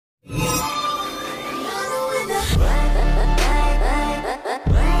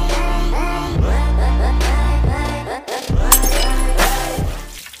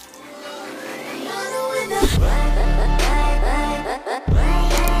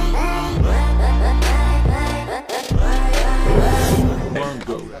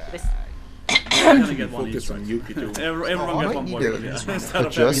gonna get one each. Everyone gets one boyfriend.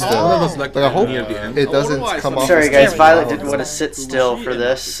 Adjust but I hope it doesn't come off. Sorry guys, Violet didn't want to sit still for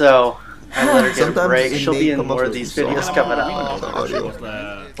this, so I let her get a break. She'll be in more of these videos coming up.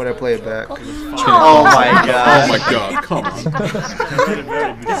 When I play it back. Oh my god. Oh my god, come on.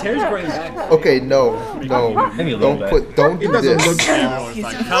 His hair's growing back. Okay, no. Don't do this.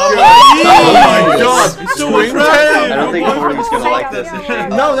 Oh my god, I don't think Corey's gonna like this.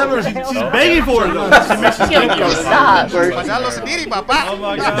 No, never. She's begging for it though. Stop. Oh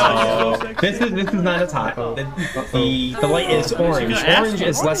my god. No. This is not as hot. The light is orange. Orange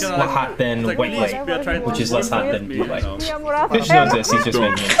is less hot than white light, which is less hot than blue light. Fish knows this, he's just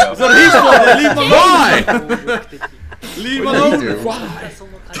making it go. why? Leave alone. Why?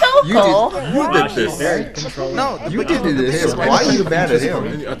 You did this. No, you did it to him. Why are you mad at him?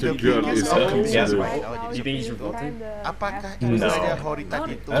 Any other girl is You think he's revolting? No. I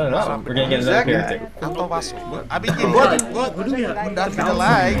don't know. We're gonna get another character.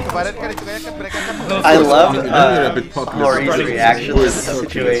 I love Horimiya's reaction to this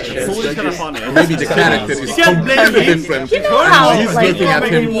situation. Maybe the character is completely different. You know how, He's like, looking at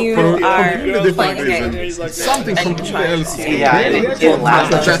him when you for a are completely different playing reason. Something completely else. Yeah, it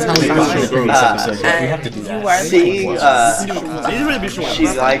lasts. That's how the show goes. We have to do that. Seeing,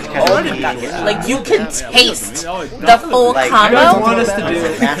 she's like kind of like you can taste the full like, combo. want us to do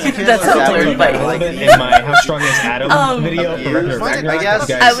That sounds weird, but in my How Strong is Adam video for regular Ragnarok, I guess.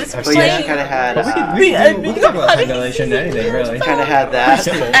 you I guys was have But seen yeah, it. she kind of had, We can talk about regulation anything really. kind of had that.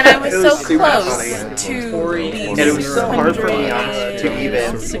 and I was so super close funny. to And it was so hard for me to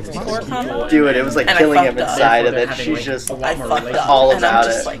even 64 combo. do it. It was like And I killing him fucked up. inside of it. She's just I fucked up, all and I'm about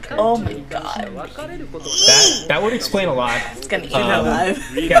just it. like, oh my god, That would explain a lot. it's gonna eat me alive.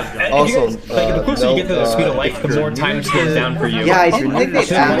 Yeah, Also, the closer you get to the speed of light, the more time slows down for you. Yeah, I do think they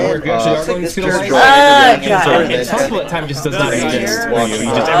added Mr. Joy. It's possible that time just does not exist for you.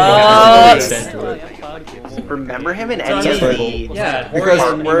 You just Remember him in any of the Because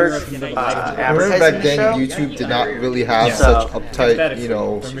artwork remember advertising back then show? YouTube did not really have such uptight, you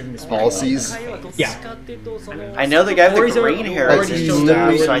know, policies. Yeah. I know the guy with the green hair Like is you stuff,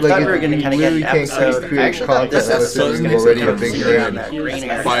 literally, so I thought we were like gonna you kind of get an literally can't episode. I create actually thought content this unless episode was you're gonna already a be big considered name. that green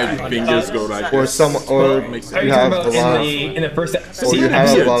hair. 5 fingers go like Or some, or Are you you talking have a about lot of, in the first or season? you have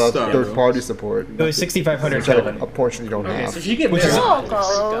a weird lot of stuff. third-party support, It was 6,500 which a Kelvin. portion you don't have. Which is Oh,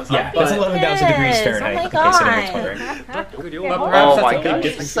 goes. yeah, that's 11,000 degrees Fahrenheit. Oh In case anyone's wondering. Oh my god,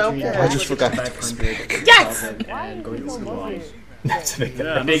 she's so I good. just forgot to speak. Yes! That's a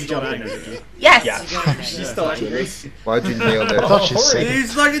big Big jump energy. Yes! Yeah. She's still angry. Why'd you nail that?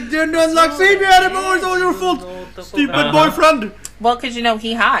 He's like, didn't unlock CB anymore. It's all your fault. Stupid boyfriend. Well, because you know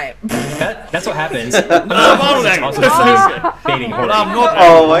he high. That's what happens. I'm angry. Also, dating horror. I'm not.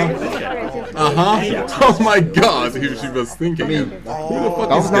 Oh my. Oh my god, she was thinking. Who the That fuck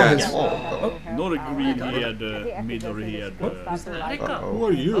was is not his that? fault. Not a green-haired, middle-haired. Who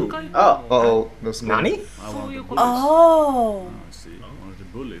are you? Oh. Uh-oh, no some Nani? I want the bullies. Oh. Let's see, one of the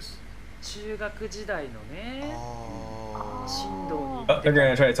bullies. Oh, they're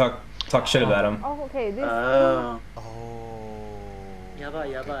gonna try to talk shit about him. Oh, okay. This. Oh.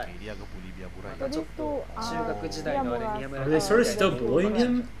 Are they sort of still bullying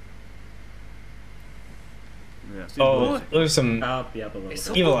him? Yeah, Oh, there's some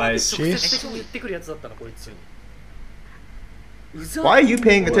evil eyes. Why are you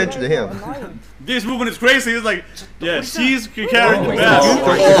paying attention to him? This woman is crazy. It's like, yeah, she's carrying the Oh, bag.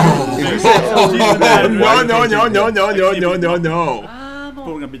 no.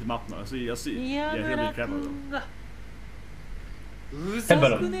 Pulling a bit map now. I see. Yeah, he'll be clever though.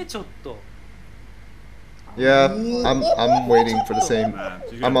 Headbutt him. Yeah, I'm waiting for the same.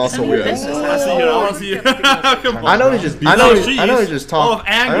 I'm also waiting. I see you. Come on. I know he's just talking.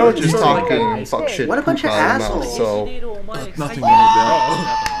 I know he's just talking fuck shit. What a bunch of out his mouth, assholes. So Nothing wrong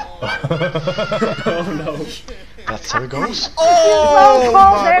with that. Oh no. That's how it goes. Oh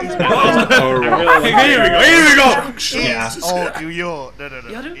my Here we go. Yeah. Oh, you. No.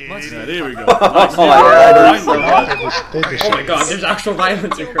 Yeah, there we go. Oh my god, that's so Oh my god, there's actual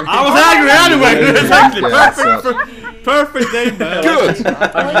violence occurring. I was angry anyway. Exactly. Perfect day, man. Good.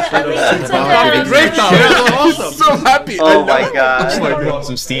 Great now. That's awesome. So happy. Oh my god. Blow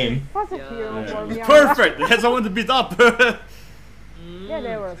some steam. Perfect. He has someone to beat up. Yeah,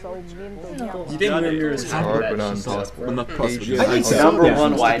 they were so mean to me. You think we're as hard but not impossible. But not possible. I think so. Number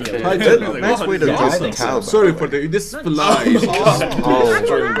one white fish. Nice way to Yeah, I do think so. some Sorry for this fly.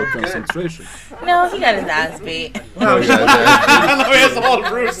 During the concentration. No, he got his ass beat. Oh, yeah, I know he has all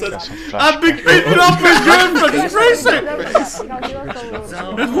bruises. says, I've been beaten up with girlfriend, it's crazy!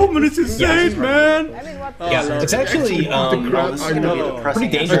 That woman is insane, man! Yeah, it's actually pretty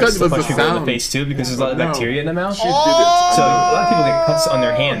dangerous to punch people in the face too, because there's a lot of bacteria in the mouth. So a lot of people get cuts on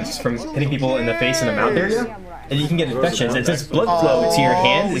their hands from hitting people in the face and the mouth area. And you can get infections, and since blood flow to your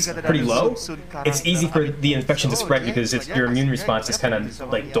hand is pretty low, it's easy for the infection to spread because your immune response is kind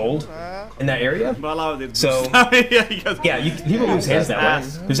of like dulled in that area. So yeah, people lose hands that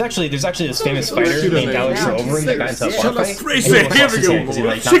way. There's actually this famous fighter named Alex Overeem that got into a bar fight. And he almost lost his hand because he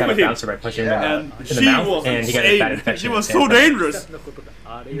knocked out a bouncer by punching him in the mouth, and he got a bad infection. She was so dangerous.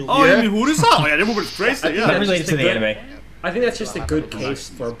 Oh, you mean who is that? Yeah, that woman is crazy. Yeah, not related to the anime. I think that's just a good case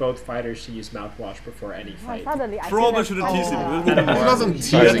for both fighters to use mouthwash before any fight. Probably shouldn't tease him. It wasn't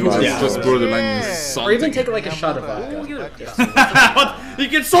teasing, it was just borderline insulting. Or even take like a shot of vodka. What? He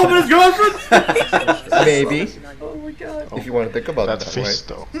can summon his girlfriend? Maybe. Oh my god. If you want to think about it that way.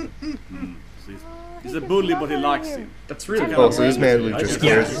 though. He's a bully, but he likes it. That's really Oh, so this man was just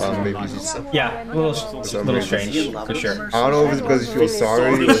curious about maybe Yeah, a little strange, for sure. I don't know if it's because he feels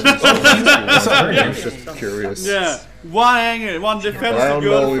sorry or he's just curious. Yeah, one anger, one defensive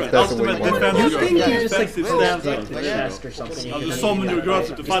girlfriend, ultimate defensive You think you just like defensive stand stance. up the chest or something? I'll just summon your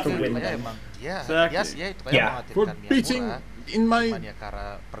girlfriend to fight with me. Exactly. Yeah. For beating in my She's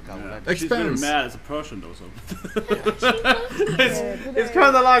very expense. mad as a person though, so. it's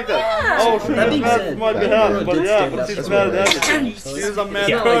kind of like that. Oh, she's mad on my behalf, but yeah, but she's mad at everything. She's a mad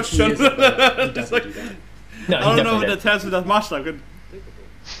person. It's like, No, I don't know if that tells you that much. Like,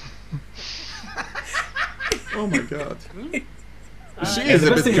 Oh my god. She The is a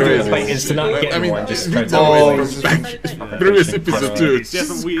best bit thing to do in a fight crazy. is to not get one, just try to Oh, avoid it's it. just Previous episode too. she has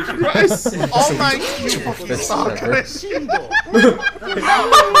some weird shit.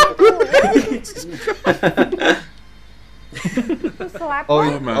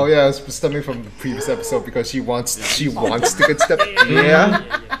 Oh my Oh yeah, it's stemming from the previous episode because she wants to get stepped. Yeah.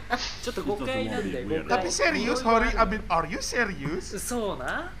 Tapi serius, Hori? I mean, are you serious? It's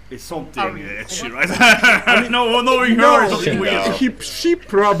something etchy, right? I mean, knowing her is something weird. She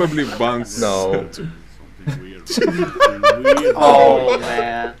probably wants. No. Oh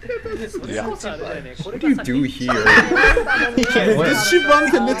man. What do you do here? Does she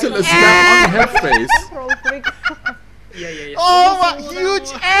want a little slap on her face? Oh, my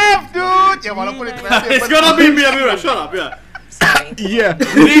huge F, dude! Ya walaupun itu It's gonna be Miyamura, shut up, yeah. Yeah.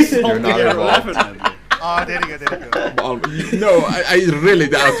 You're not involved. Oh, there you go. No, I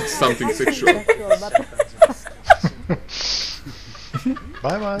really doubt it's something sexual.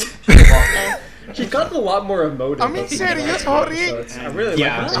 Bye-bye. She's gotten a lot more emotive. I mean, serious, Hori? I really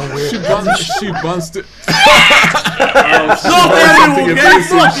Yeah. like She wants to. Not everyone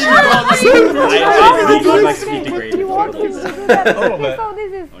gets I like speed degraded. A little bit. So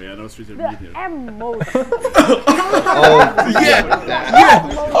this is Oh yeah, no streets are the meat here. M mode. Oh Yeah,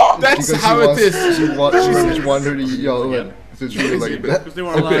 that's because how it is. She just wanted to yell and it's really like that. Because they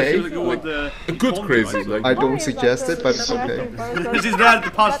were allowed Okay. to go with the Good crazy, like. I don't suggest it, but it's okay. She's ready to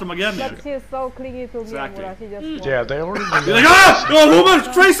punch them again. But she's so clingy to Exactly. Miyamura, she just wants. Yeah, they already You're like, ah! Oh, woman,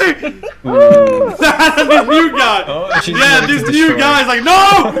 it's crazy! This new guy! Oh, she's Yeah, ready this to new destroy. guy is like, no!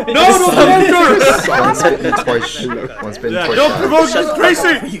 No, don't provoke her! Once bitten, twice been Yeah, twice don't shy. provoke her, it's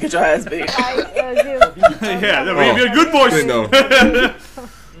crazy! You get your ass beat. Yeah, we're good boys. We know.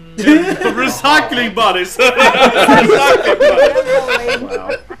 Recycling buddies. Recycling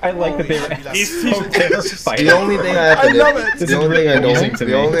buddies. I like that they were so terrified. The only thing I have to love it. the only thing I know, Amusing to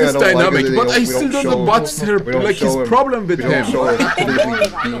the me. only thing I It's don't like dynamic, is but that I we still don't don't show, know what's her we don't like his show him- problem with we don't him. show her completely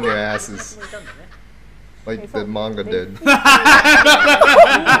beating their asses. Like the manga did. And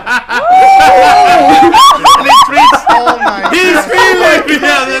he treats. Oh my He's feeling.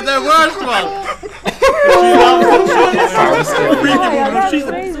 Yeah, the worst one.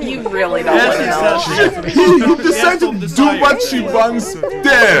 You really don't want to know. He decided to do what she wants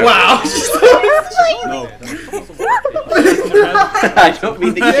there. Wow. No. I don't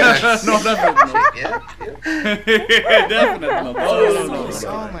mean to Yes. No, definitely. Definitely. No.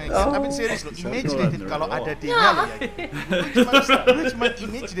 Oh my god. I mean serius loh, image dated kalau ada dia loh ya. Lu cuma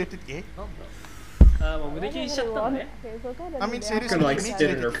image dated ya. I mean seriously, Gonna like spit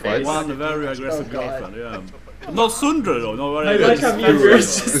in her face. One very aggressive girlfriend, yeah. No Sundra though, no I very like how Miyamura is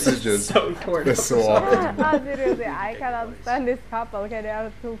This is just so corny. that's so awkward. Seriously, I can understand this couple. Okay, they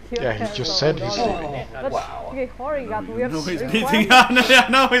are too cute. Yeah, he just said he's leaving. But okay, Hori got weird. No, he's requests. beating her. Yeah,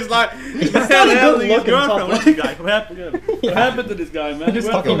 now he's like, what the hell happened to his girlfriend? What's the guy? What happened to this guy, man? Just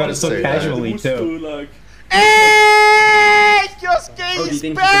talking about it so casually Used too. to, like, Yosuke do you is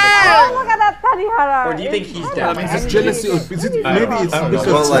think back! Oh, look at that Tanihara. Or do you think he's dead? It's jealousy, or is it, maybe it's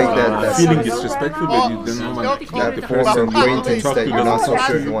because like that. feeling disrespectful that you don't know That before some acquaintance that you're not so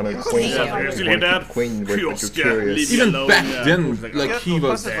sure if you want to acquaint with, but you're curious. even back then, like he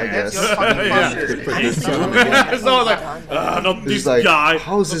was, I guess. So like, not this Like, guy.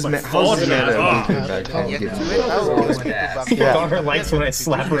 how's this man at meeting back then? Yeah. Daughter likes when I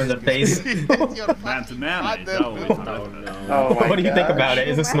slap her in the face. Man to man. Oh my What do you think about it?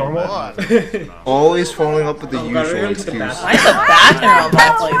 Is this normal? Always following up with the usual excuse. Why is the bathroom of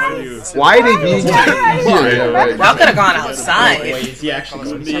all places? Why did you here? Y'all could have gone outside. Wait, is he actually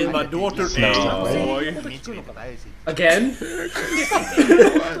going Me and my daughter, boy. again?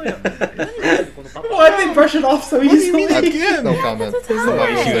 Why did they brush it off so easily? No comment.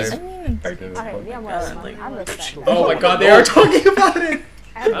 Oh my god, they are talking about it!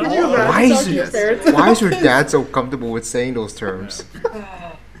 Why is your dad so comfortable with saying those terms?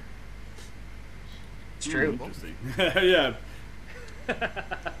 It's true. Yeah.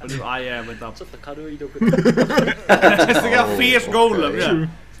 I am with that. It's like a fierce golem, yeah.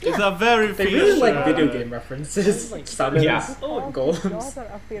 It's a very They fierce. really like video game references, like summons, golems.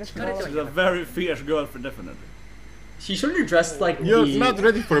 She's a very fierce girlfriend, definitely. She should have dressed like you're the not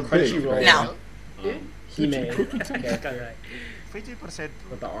ready for a break. Crunchyroll. No. He-Man character 50%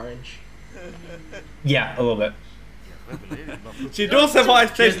 with the orange. Yeah, a little bit. She does have eyes,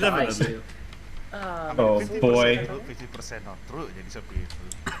 Here's face, the eyes definitely. too. Oh boy. 50% not true jadi seperti itu.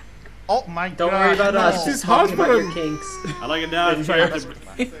 Oh my god. Don't worry about us. This is Just hard talking for about your him. kinks. I like her dad trying to.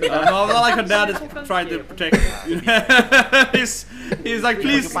 No, not like her dad is trying to protect her. he's like,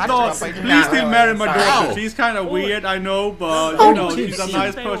 please stop. Please still marry my daughter. She's kind of weird, I know, but you know, she's a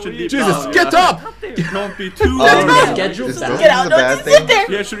nice person deep Jesus, down. get up! Don't be too. Schedule This that. is a bad thing.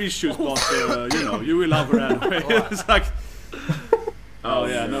 She has her issues, but you know, you will love her anyway. It's like. Oh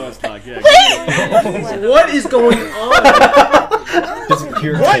yeah, no, it's like yeah. What is going on? Just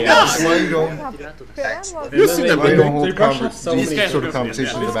pure chaos. Why you don't hold these sort of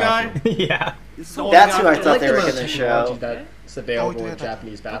conversations in the bathroom? Yeah. That's who I thought they were the gonna show. That's available in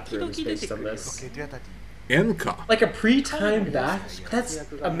Japanese bathrooms based on this. Enka. Like a pre-timed bath? That's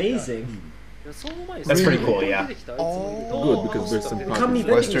amazing. That's pretty cool, yeah. Good, because there's some Look how many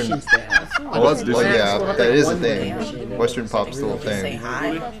vending Western- machines they have. What's this? Well, yeah, One that is a vending machine thing. in Western pop's still a Say thing.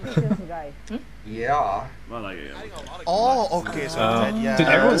 hi. Yeah. Well, like, Oh, okay. So yeah. Dude,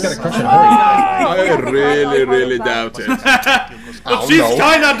 everyone's got a crush on Hori. I really doubt it. but she's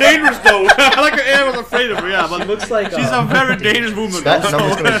kind of dangerous though. I like her. I was afraid of her. Yeah, but looks like she's a very dangerous woman. That also.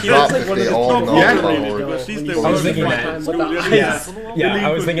 number's gonna She drop looks like if one of they the all people- know Yeah, about because Hori. she's the I was one thinking who's that. With the Yeah. eyes. Yeah, I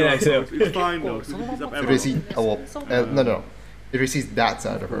was thinking that too. It's fine though. She's up If they see, no. If he sees that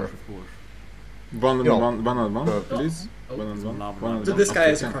side of her, One on Yo. one, please. One on one. So this guy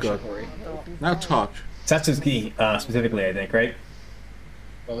Okay, is a thank crush on God. Hori. Now talk. Satsuki, specifically, I think, right?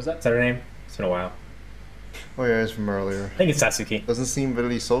 What was Is that? that her name? It's been a while. oh yeah, it's from earlier. I think it's Satsuki. Doesn't seem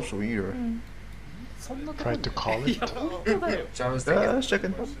really social either. Tried to call it. So I was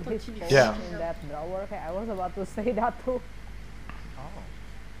checking. Yeah. In that drawer. Okay, I was about to say that too.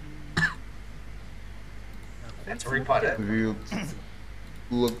 That's where he put it. If you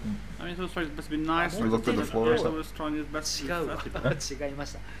look, I mean, he was trying to be nice. You looked at the floor or He something? was trying his best. 違うわ違いま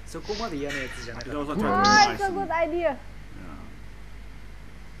したそこまで嫌なやつじゃなか He った was trying to be Ah, it's nice. a good idea.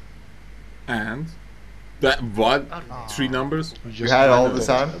 And that what? 3 numbers? you had all the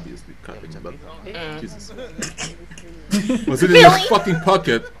time. Obviously cutting, but Jesus. Was it in your fucking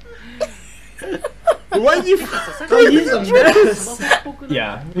pocket? Why do you? Oh, he's a mess!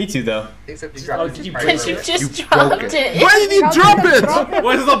 Yeah, me too, though. Except he Oh, dropped did his you price. Because you just You broke dropped it. it. Why did he drop it?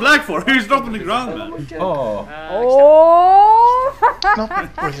 Why is it not black for? He's dropping the ground, man. Oh. Oh!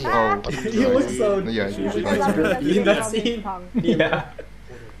 Oh, He looks so yeah, he usually like likes her. in that scene. Yeah.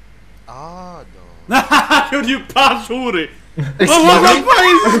 Ah, no. Should you punch Hori? Why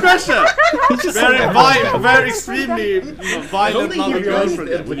is he special? Very extremely violent I don't think he realized the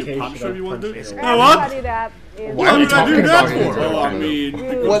girlfriend. Would you implication punch her if you want to? of No, what? Everybody that is Why are What you would I do talking that about him? for? Oh, I mean,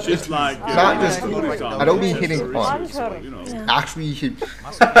 because What? she's like... Not just- I don't mean hitting punch. You know. Actually, he.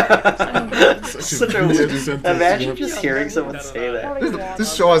 Such a imagine just hearing someone say that.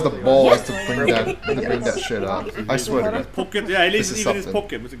 This show has the balls to bring that shit up. I swear to God. Pocket, yeah, at least This is even his something.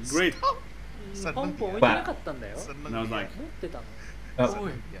 pocket was a great. ポンポン置いてなかったんだよ And I was like, 持ってたの Oh.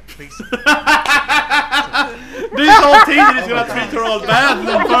 this whole thing that he's gonna treat her all bad.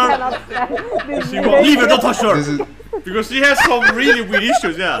 And she won't leave her, don't touch her. This is Because she has some really weird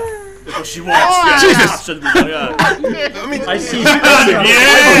issues, yeah. Because she wants. Jesus! Yeah. I mean, I see. Yeah!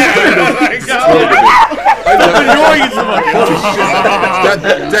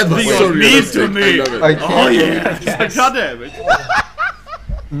 That was so realistic. to me. I can't. Oh yeah. God damn it.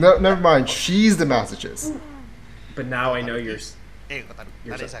 No, never mind. She's the masochist. But now I know you're a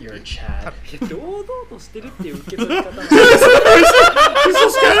Chad. He's so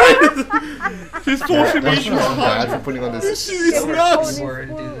scared. She's forcing me. She's bad for putting on this. She's nuts.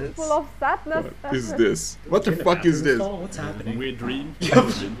 Full of sadness. What is this? What the fuck is this? What's happening? Weird dream.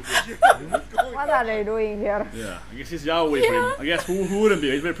 What are they doing here? Yeah, I guess he's Yahweh for him. I guess who wouldn't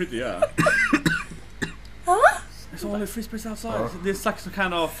be? He's very pretty, yeah. There's only free space outside. This is like some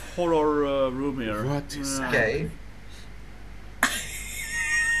kind of horror room here. What is Okay.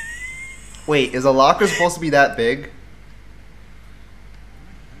 Wait, is a locker supposed to be that big?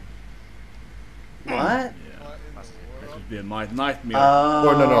 What? Yeah. That would be a nightmare.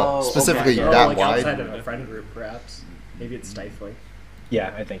 Or no, specifically Okay. that Like wide. outside of a friend group, perhaps. Maybe it's stifling.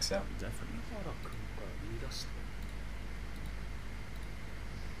 Yeah, I think so. Definitely.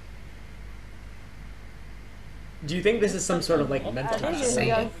 Do you think this is some sort of like mental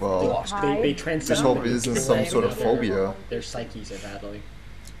thing? Well, They transcend. just hope it isn't some sort of phobia. Their psyches are battling.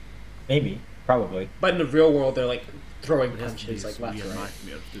 Maybe. Probably. But in the real world, they're like throwing punches like left and right.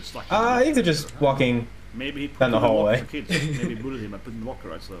 I think they're just walking maybe he put down the hallway. Maybe bullied him and put him in the locker,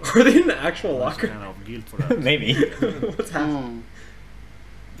 right? So. Were they in the actual locker? Kind of guilt for that. Maybe. What's happening?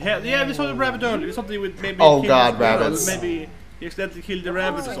 Yeah, we saw the rabbit earlier. Something with maybe. Oh God, rabbits. Maybe he accidentally killed the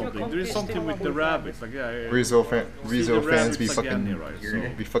rabbit or something. There is something with the rabbits. Like Rizzo fans be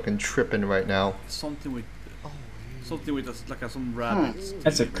fucking be fucking tripping right now. Something with some rabbits.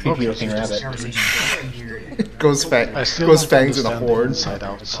 That's a creepy looking rabbit. Goes fangs in a horn.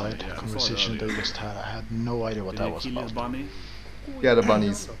 Inside-outside conversation they just had. I had no idea what that was about. Bunny? Yeah, the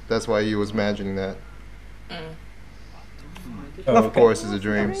bunnies. That's why he was imagining that. Oh, of course, it's a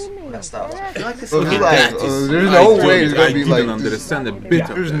dream. Messed up. There's no way it's gonna be like. Understand a bit.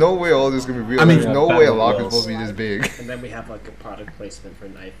 There's no way all this is gonna be real. I mean, there's no way a lock is supposed to be this big. And then we have like a product placement for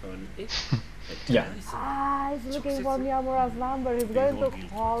an iPhone. Yeah. He's looking for Miyamura's number. He's going to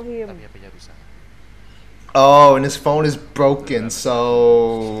call him. Oh, and his phone is broken,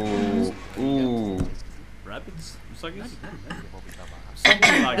 so. Ooh. Rabbits? Something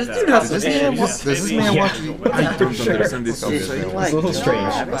like that. Does this man want to? I don't understand this. It's a little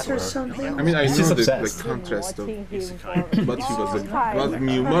strange. Or something? I mean, I He's know just the obsessed. contrast of what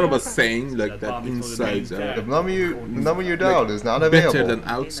Miyamura was saying, like that inside The number you dialed is not better available. than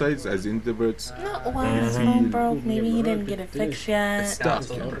outsides, as in the words. Not why his phone broke. Maybe he didn't get it fixed yet. Stuff.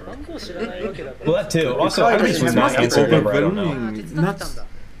 Well, that too. Also, I wish we not It's answer right now. overwhelming.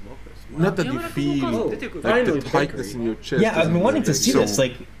 Not that you feel like the tightness in your chest. Yeah, I've been wanting to see this,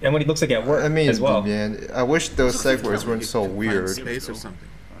 like, and what he looks like at work I mean, as well. man, I wish those segues weren't so weird. Space or something.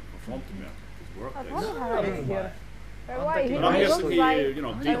 Why? He I'm looks guessing like he,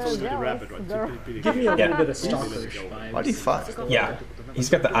 deals with the rabbit, right? Give me a little bit of stalkerish vibes. Why do you fight? Yeah, he's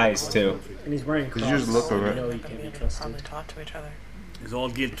got the eyes too. And he's wearing Did you just look Crocs, so over it? you know he can be trusted. Talk to each other. He's all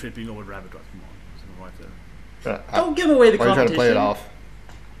guilt tripping over rabbit, right? Come on. Right there. Don't give away the Why are you trying to play it competition. off?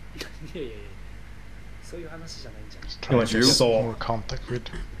 He wants your soul. More contact with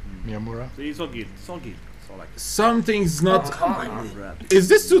Miyamura. So he's all guilt. It's all guilt. It's all like Something's not. Is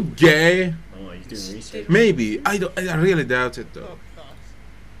this too gay? Oh, he's doing research. Maybe. I really doubt it though.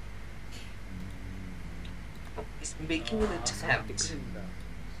 He's making an attempt.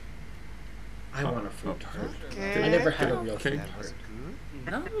 I want a fruit tart. I never had a real fruit tart.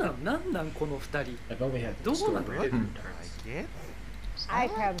 I've only had store-bought fruit tarts. I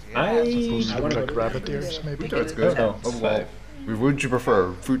can. Supposed to look like rabbit ears, maybe? That's good. Oh, Oh, well. Would you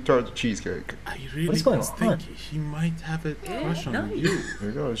prefer fruit tart or cheesecake? I really What's going think on? he might have a crush on you. There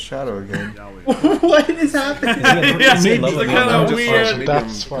you go, Shadow again. What is happening? Is he in love with It's kinda you? weird.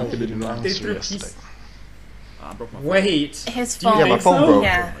 That's why he didn't answer yesterday. Wait. His phone. Yeah, my phone broke.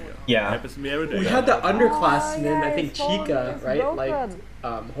 Yeah. Yeah. happens to me every day. We had the underclassmen, yeah, I think his phone Chica, is right? Like,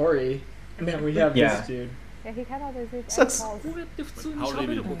 broken. Hori. And then we have Yeah. this dude. Yeah, he cannot receive Sucks. any calls. How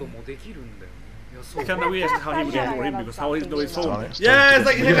do you It's kind of weird how he would ignore him because how he knows his phone. It's Yeah, it's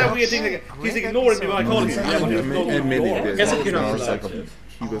like he's like a weird thing. Like, he's ignoring me when I call him. Yeah, but he's not Admitting ignoring. Guess this. if you're not It's like productive.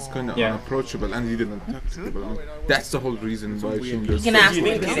 He was kind of Yeah. unapproachable and he didn't talk to people. That's the whole reason why she You just. can ask Do you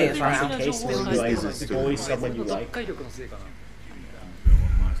him think to this stay is a classic around. case where you like bully someone you like?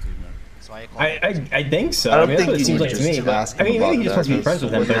 I think so. I don't mean, that's think what it you seems need like to to me. just But, ask I him mean, maybe he about just wants to be that. friends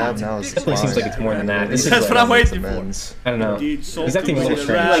with him, What but you it have now is definitely seems like it's more than that. This is That's what I'm waiting for. I don't know. He's acting a little He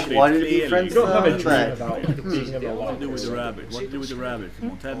strange. like wanted to be friends You don't have a with dream him, about being in a What long to do with the rabbit? What to do with the rabbit?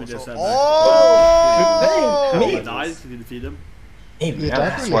 Come on, tell me this. Oh! He died to defeat him. Maybe.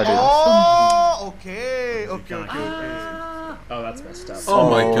 That's why they. Oh, okay. Ah. Oh, that's messed up. Oh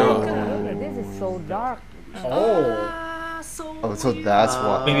my god. This is so dark. Oh. Oh, so that's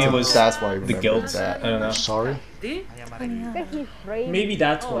why. Maybe it was that's why the guilt. that. I don't know. Sorry. Maybe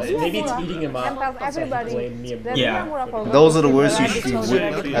that's what. Maybe it's eating him up. Yeah. Those are the words he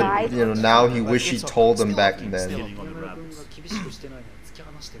you know, now he wish he told them back then.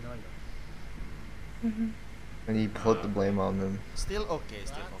 And he put the blame on them. Still okay,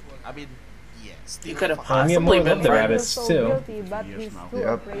 still okay. I mean, yeah, still You could have I mean, possibly more been love the friends. rabbits too.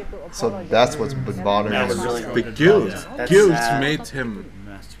 Yep. So that's what's been bothering That was him. really The guilt. That's Guilt sad. made him.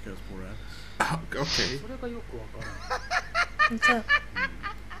 Massacres for rabbits. Okay.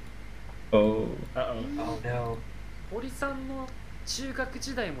 Oh. Uh-oh. Oh no. 堀さんの中学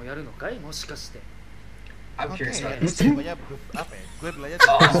時代もやるのかいもしかして。I'm curious about this. Apa ya? Gue belajar.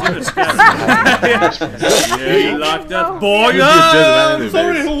 Yeah, you like that boy. You Ah, did that in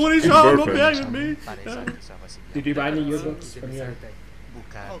sorry, his Holy Sean, don't bang at me. Did you buy any yearbooks from your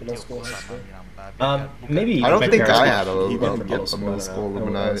middle school? Maybe. I don't my think parents I would had a keep it from middle school I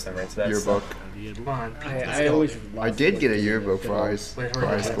don't know Illuminati if that right, so that's- yearbook. I always. I did get a yearbook for high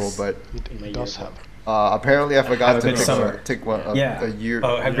school, but It does have. apparently I forgot Have a to good summer. take a year.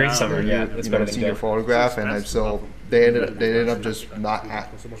 Oh, have a great summer. Yeah, that's better than senior good. photograph, and I still they ended up just not.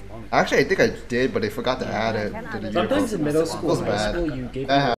 Actually, I think I did, but they forgot to add it to the yearbook. Sometimes in middle school, It was high bad. school, you gave That